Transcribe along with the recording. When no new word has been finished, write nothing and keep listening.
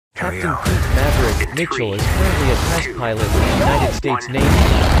Captain Pete Maverick Mitchell is currently a test pilot with the United States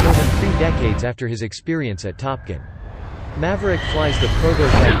Navy, more than 3 decades after his experience at TOPGUN. Maverick flies the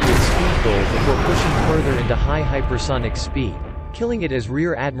prototype with speed goal before pushing further into high hypersonic speed, killing it as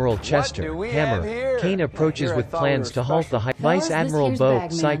Rear Admiral Chester, Hammer. Cain approaches with plans to halt the Vice Admiral Beau,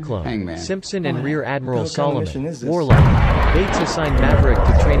 Cyclone, Hangman. Simpson and Rear Admiral Solomon, Warlock. Bates assign Maverick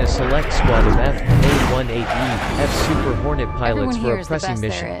to train a select squad of F-A-18E, F-Super Hornet pilots for a pressing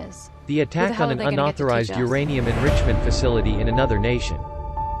mission. The attack on an unauthorized uranium enrichment facility in another nation.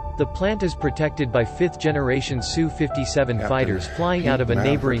 The plant is protected by 5th-generation Su-57 fighters flying out of a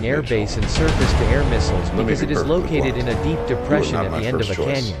neighboring airbase and surface-to-air missiles because it is located in a deep depression at the end of a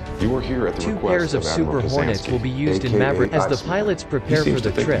canyon. 2 pairs of Super Hornets will be used in Maverick. As the pilots prepare for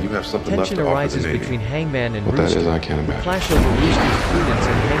the trip, tension arises between Hangman and Rooster, who clash over Rooster's prudence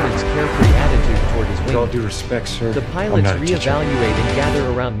and Hangman's carefree attitude toward his wing. With all due respect, sir, the pilots reevaluate and gather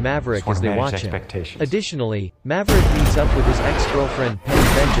around Maverick as they watch him. Additionally, Maverick meets up with his ex-girlfriend Penny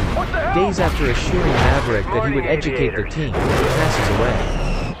Benjamin, days after assuring Maverick that he would educate the team, he passes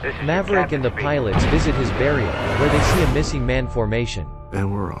away. Maverick and the pilots visit his burial, where they see a missing man formation.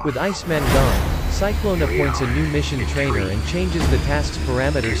 and we're off. With Iceman gone, Cyclone appoints a new mission trainer and changes the task's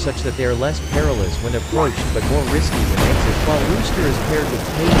parameters such that they are less perilous when approached but more risky when exited. While Rooster is paired with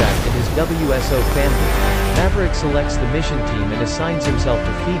Payback and his WSO family, Maverick selects the mission team and assigns himself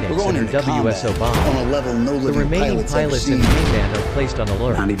to Phoenix and her WSO bomb. On a level no The remaining pilots and Hangman are placed on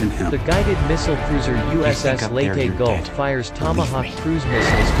alert. Not even him. The guided missile cruiser USS Leyte Gulf fires Tomahawk cruise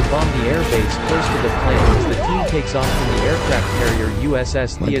missiles to bomb the airbase close to the plane as the team takes off from the aircraft carrier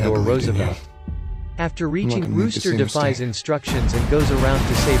USS Theodore Roosevelt. After reaching, Rooster defies instructions and goes around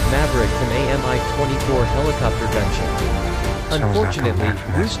to save Maverick from a Mi-24 helicopter gunship. Unfortunately,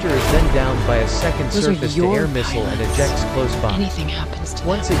 Rooster is then downed by a second surface-to-air missile and ejects close by. Anything happens to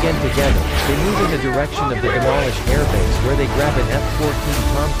Once again together, they move in the direction of the demolished airbase where they grab an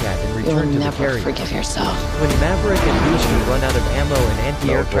F-14 Tomcat and return to the never carrier. forgive yourself. When Maverick and Rooster run out of ammo and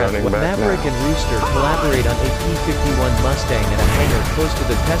anti-aircraft, Maverick and Rooster collaborate on a P-51 Mustang at a hangar close to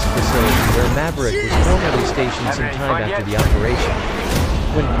the test facility where Maverick was formerly stationed some time after the operation.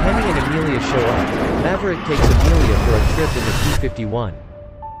 When Penny and Amelia show up, Maverick takes Amelia for a trip in the P-51.